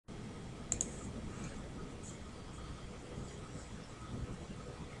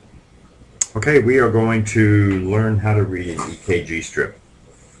Okay, we are going to learn how to read an EKG strip.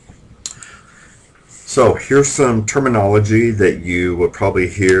 So here's some terminology that you will probably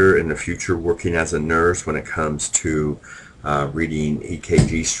hear in the future working as a nurse when it comes to reading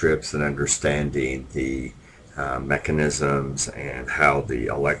EKG strips and understanding the mechanisms and how the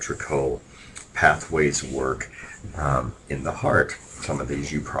electrical pathways work in the heart. Some of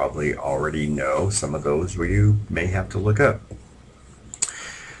these you probably already know. Some of those you may have to look up.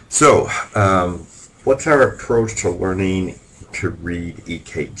 So, what's our approach to learning to read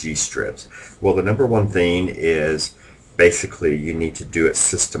EKG strips? Well, the number one thing is basically you need to do it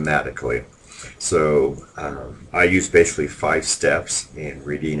systematically. So, I use basically 5 steps in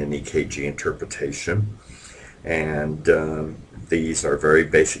reading an EKG interpretation, and these are very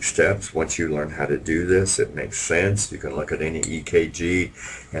basic steps. Once you learn how to do this, it makes sense. You can look at any EKG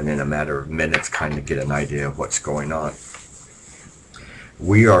and in a matter of minutes kind of get an idea of what's going on.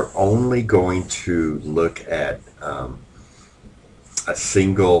 We are only going to look at a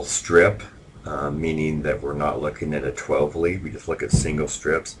single strip, meaning that we're not looking at a 12 lead. We just look at single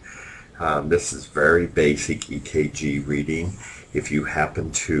strips. This is very basic EKG reading. If you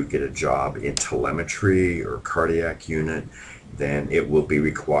happen to get a job in telemetry or cardiac unit, then it will be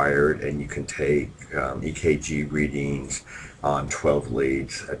required, and you can take EKG readings on 12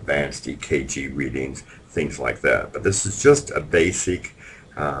 leads, advanced EKG readings, things like that. But this is just a basic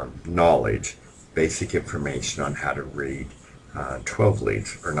knowledge, basic information on how to read 12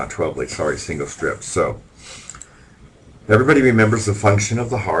 leads, or not 12 leads, sorry, single strips. So everybody remembers the function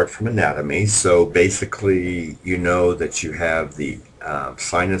of the heart from anatomy. So basically, you know that you have the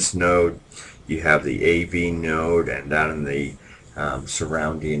sinus node, you have the AV node, and down in the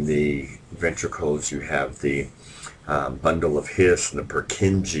surrounding the ventricles, you have the bundle of His and the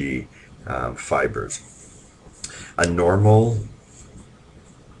Purkinje fibers. A normal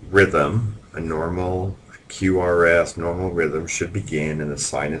rhythm, a normal QRS, normal rhythm should begin in the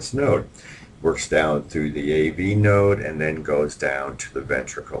sinus node. Works down through the AV node and then goes down to the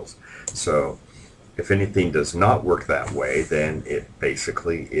ventricles. So if anything does not work that way, then it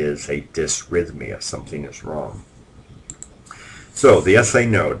basically is a dysrhythmia. Something is wrong. So the SA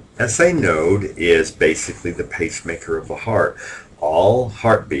node. SA node is basically the pacemaker of the heart. All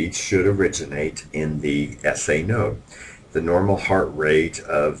heartbeats should originate in the SA node. The normal heart rate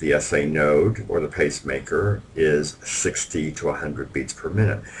of the SA node or the pacemaker is 60 to 100 beats per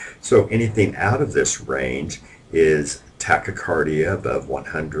minute. So anything out of this range is tachycardia above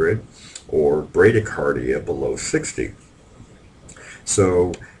 100 or bradycardia below 60.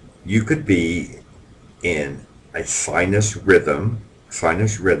 So you could be in a sinus rhythm.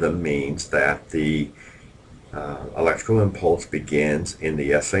 Sinus rhythm means that the electrical impulse begins in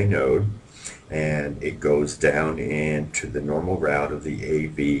the SA node and it goes down into the normal route of the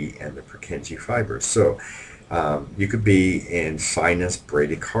AV and the Purkinje fibers. So you could be in sinus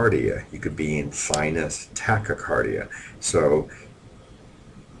bradycardia. You could be in sinus tachycardia. So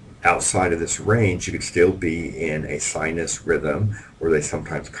outside of this range, you could still be in a sinus rhythm, or they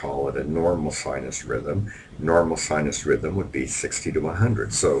sometimes call it a normal sinus rhythm. Normal sinus rhythm would be 60 to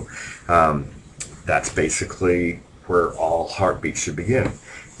 100. So that's basically where all heartbeats should begin.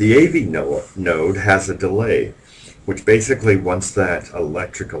 The AV node has a delay, which basically once that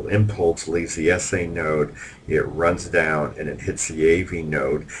electrical impulse leaves the SA node, it runs down and it hits the AV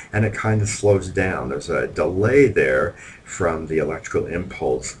node and it kind of slows down. There's a delay there from the electrical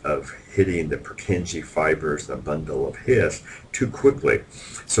impulse of hitting the Purkinje fibers, the bundle of His, too quickly.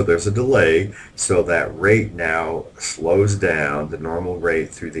 So there's a delay, so that rate now slows down. The normal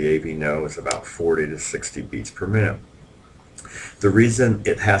rate through the AV node is about 40 to 60 beats per minute. The reason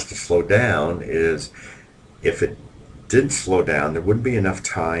it has to slow down is if it didn't slow down, there wouldn't be enough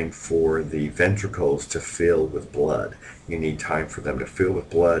time for the ventricles to fill with blood. You need time for them to fill with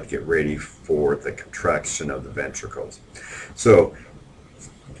blood, get ready for the contraction of the ventricles. So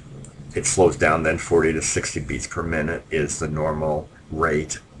it slows down then. 40 to 60 beats per minute is the normal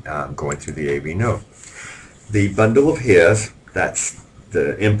rate going through the AV node. The bundle of His, that's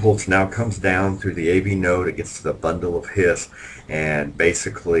the impulse now comes down through the AV node, it gets to the bundle of His, and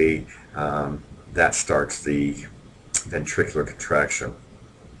basically that starts the ventricular contraction.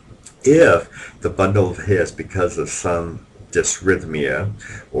 If the bundle of His, because of some dysrhythmia,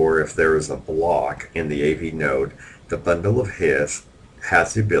 or if there is a block in the AV node, the bundle of His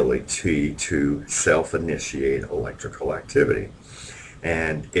has the ability to self-initiate electrical activity.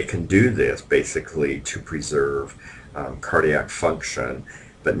 And it can do this basically to preserve cardiac function.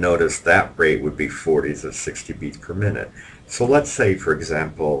 But notice that rate would be 40 to 60 beats per minute. So let's say, for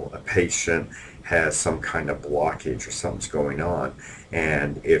example, a patient has some kind of blockage or something's going on.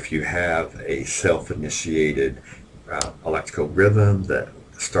 And if you have a self-initiated electrical rhythm that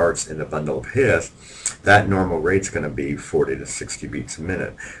starts in the bundle of His, that normal rate's going to be 40 to 60 beats a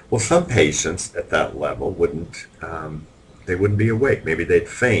minute. Well, some patients at that level they wouldn't be awake. Maybe they'd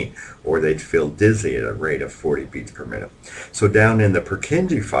faint or they'd feel dizzy at a rate of 40 beats per minute. So down in the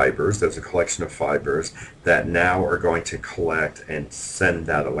Purkinje fibers, there's a collection of fibers that now are going to collect and send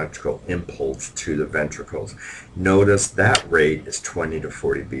that electrical impulse to the ventricles. Notice that rate is 20 to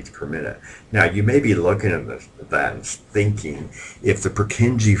 40 beats per minute. Now you may be looking at that and thinking, if the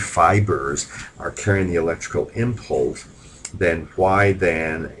Purkinje fibers are carrying the electrical impulse, then why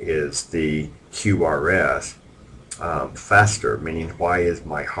then is the QRS faster, meaning why is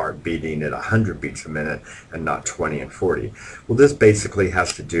my heart beating at 100 beats a minute and not 20 and 40? Well, this basically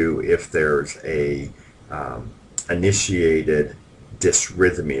has to do if there's a initiated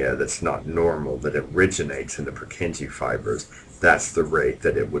dysrhythmia that's not normal that originates in the Purkinje fibers. That's the rate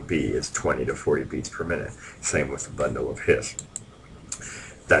that it would be, is 20 to 40 beats per minute. Same with the bundle of His.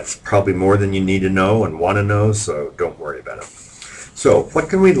 That's probably more than you need to know and want to know, so don't worry about it. So what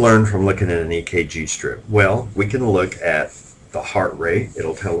can we learn from looking at an EKG strip? Well, we can look at the heart rate.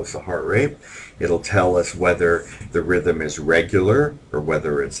 It'll tell us the heart rate. It'll tell us whether the rhythm is regular or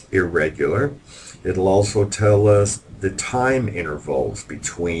whether it's irregular. It'll also tell us the time intervals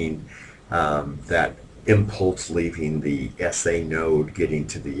between that impulse leaving the SA node getting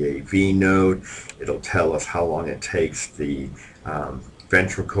to the AV node. It'll tell us how long it takes the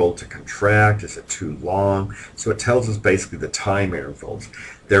ventricle to contract. Is it too long? So it tells us basically the time intervals.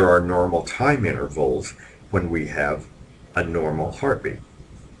 There are normal time intervals when we have a normal heartbeat.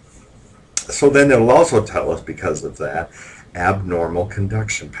 So then it'll also tell us, because of that, abnormal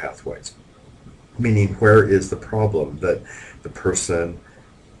conduction pathways, meaning where is the problem that the person,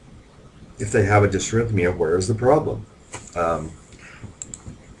 if they have a dysrhythmia, where is the problem?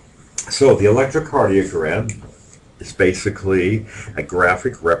 So the electrocardiogram is basically a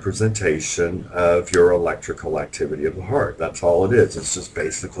graphic representation of your electrical activity of the heart. That's all it is. It's just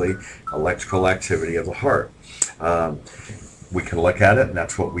basically electrical activity of the heart. We can look at it, and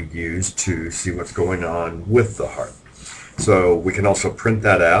that's what we use to see what's going on with the heart. So we can also print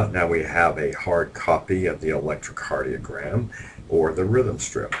that out. Now we have a hard copy of the electrocardiogram or the rhythm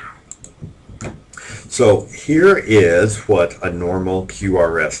strip. So here is what a normal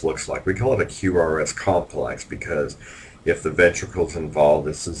QRS looks like. We call it a QRS complex because if the ventricle's involved,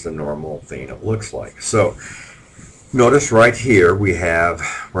 this is the normal thing it looks like. So notice right here we have,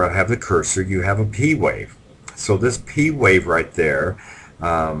 where I have the cursor, you have a P wave. So this P wave right there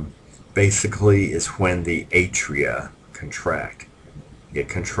basically is when the atria contract. It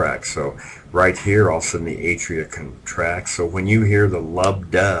contracts. So right here, all of a sudden the atria contracts. So when you hear the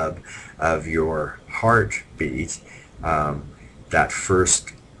lub-dub of your heartbeat, that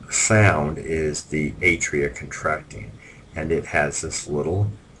first sound is the atria contracting. And it has this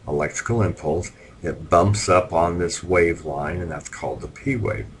little electrical impulse. It bumps up on this wave line, and that's called the P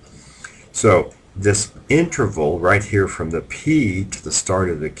wave. So this interval right here from the P to the start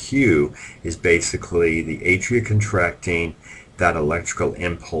of the Q is basically the atria contracting, that electrical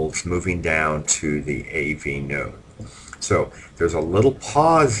impulse moving down to the AV node. So there's a little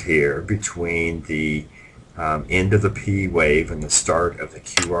pause here between the end of the P wave and the start of the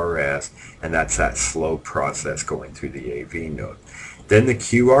QRS, and that's that slow process going through the AV node. Then the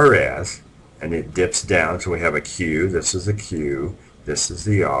QRS, and it dips down, so we have a Q, this is a Q, this is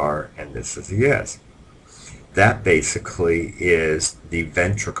the R, and this is the S. That basically is the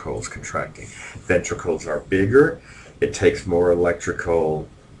ventricles contracting. Ventricles are bigger. It takes more electrical,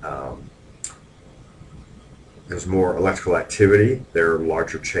 there's more electrical activity. There are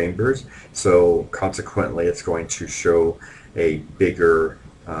larger chambers. So consequently, it's going to show a bigger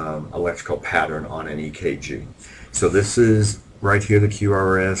electrical pattern on an EKG. So this is right here, the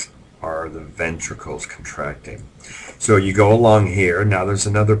QRS are the ventricles contracting. So you go along here, now there's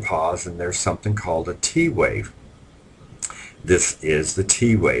another pause, and there's something called a T wave. This is the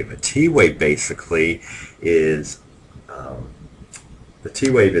T wave. A T wave basically is, the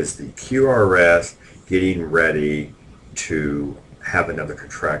T wave is the QRS getting ready to have another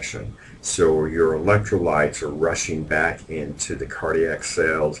contraction. So your electrolytes are rushing back into the cardiac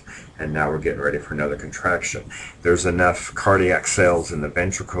cells, and now we're getting ready for another contraction. There's enough cardiac cells in the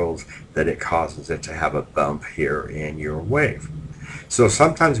ventricles that it causes it to have a bump here in your wave. So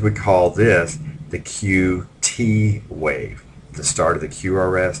sometimes we call this the QT wave. The start of the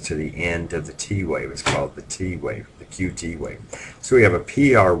QRS to the end of the T wave is called the T wave, the QT wave. So we have a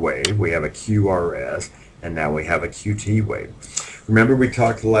PR wave, we have a QRS, and now we have a QT wave. Remember, we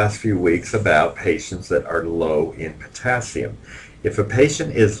talked the last few weeks about patients that are low in potassium. If a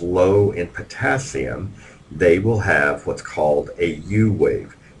patient is low in potassium, they will have what's called a U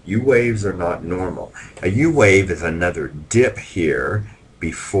wave. U waves are not normal. A U wave is another dip here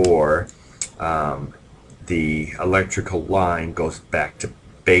before the electrical line goes back to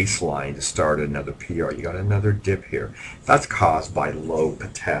baseline to start another PR. You got another dip here. That's caused by low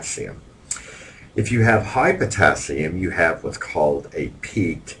potassium. If you have high potassium, you have what's called a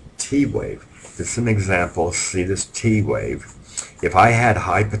peaked T wave. This is an example. See this T wave. If I had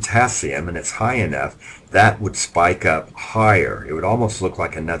high potassium and it's high enough, that would spike up higher. It would almost look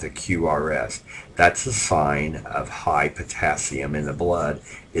like another QRS. That's a sign of high potassium in the blood,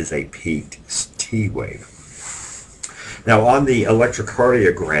 is a peaked T wave. Now on the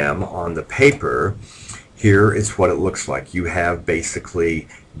electrocardiogram on the paper, here is what it looks like. You have basically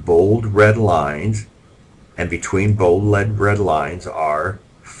bold red lines, and between bold red lines are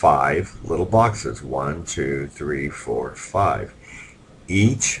 5 little boxes. 1, 2, 3, 4, 5.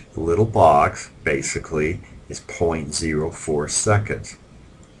 Each little box basically is 0.04 seconds.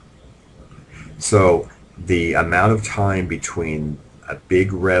 So the amount of time between a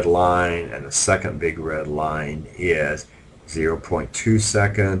big red line and the second big red line is 0.2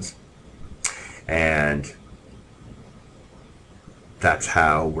 seconds, and that's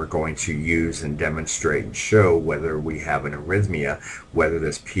how we're going to use and demonstrate and show whether we have an arrhythmia, whether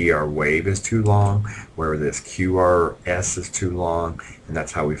this PR wave is too long, whether this QRS is too long, and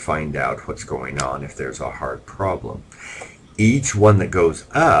that's how we find out what's going on if there's a heart problem. Each one that goes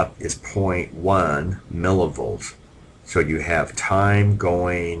up is 0.1 millivolts. So you have time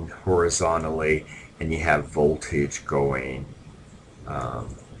going horizontally, and you have voltage going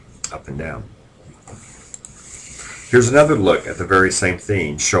up and down. Here's another look at the very same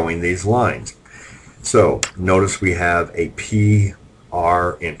thing showing these lines. So notice we have a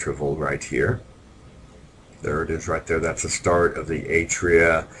PR interval right here. There it is right there. That's the start of the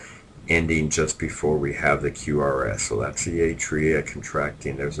atria, ending just before we have the QRS. So that's the atria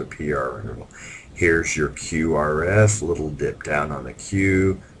contracting. There's a PR interval. Here's your QRS, little dip down on the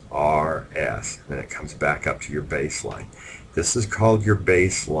QRS. Then it comes back up to your baseline. This is called your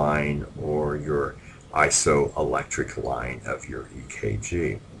baseline, or your isoelectric line of your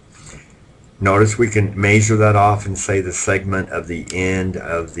EKG. Notice we can measure that off and say the segment of the end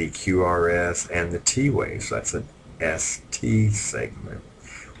of the QRS and the T wave. So that's an ST segment.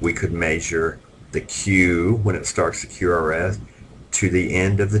 We could measure the Q when it starts the QRS to the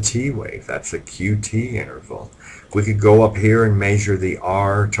end of the T wave. That's a QT interval. We could go up here and measure the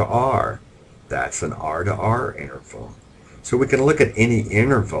R to R. That's an R to R interval. So we can look at any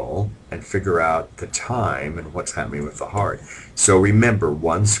interval and figure out the time and what's happening with the heart. So remember,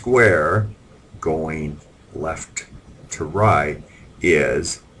 1 square going left to right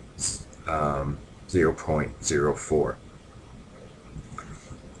is 0.04.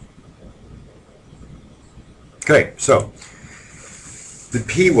 Okay, so the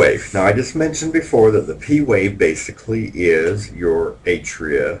P wave. Now I just mentioned before that the P wave basically is your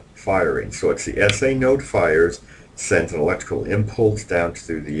atria firing. So it's the SA node fires, sends an electrical impulse down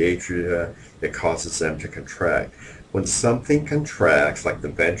through the atria that causes them to contract. When something contracts, like the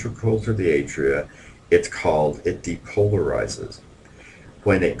ventricles or the atria, it depolarizes.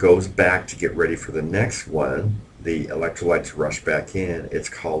 When it goes back to get ready for the next one, the electrolytes rush back in. It's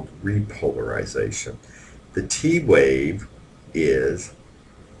called repolarization. The T wave is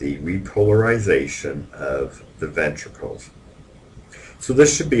the repolarization of the ventricles. So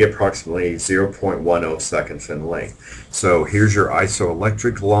this should be approximately 0.10 seconds in length. So here's your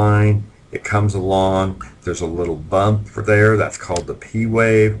isoelectric line. It comes along. There's a little bump there. That's called the P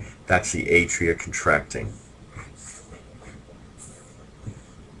wave. That's the atria contracting.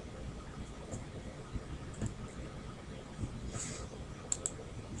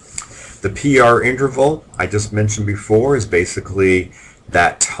 The PR interval I just mentioned before is basically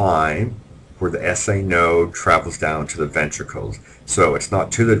that time where the SA node travels down to the ventricles. So it's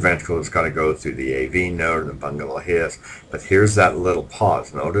not to the ventricle, it's got to go through the AV node and the bundle of His. But here's that little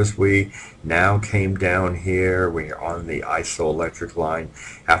pause. Notice we now came down here. We're on the isoelectric line.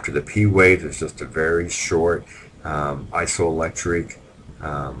 After the P wave, there's just a very short isoelectric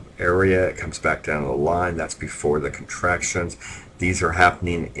area. It comes back down the line. That's before the contractions. These are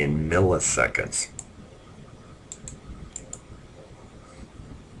happening in milliseconds.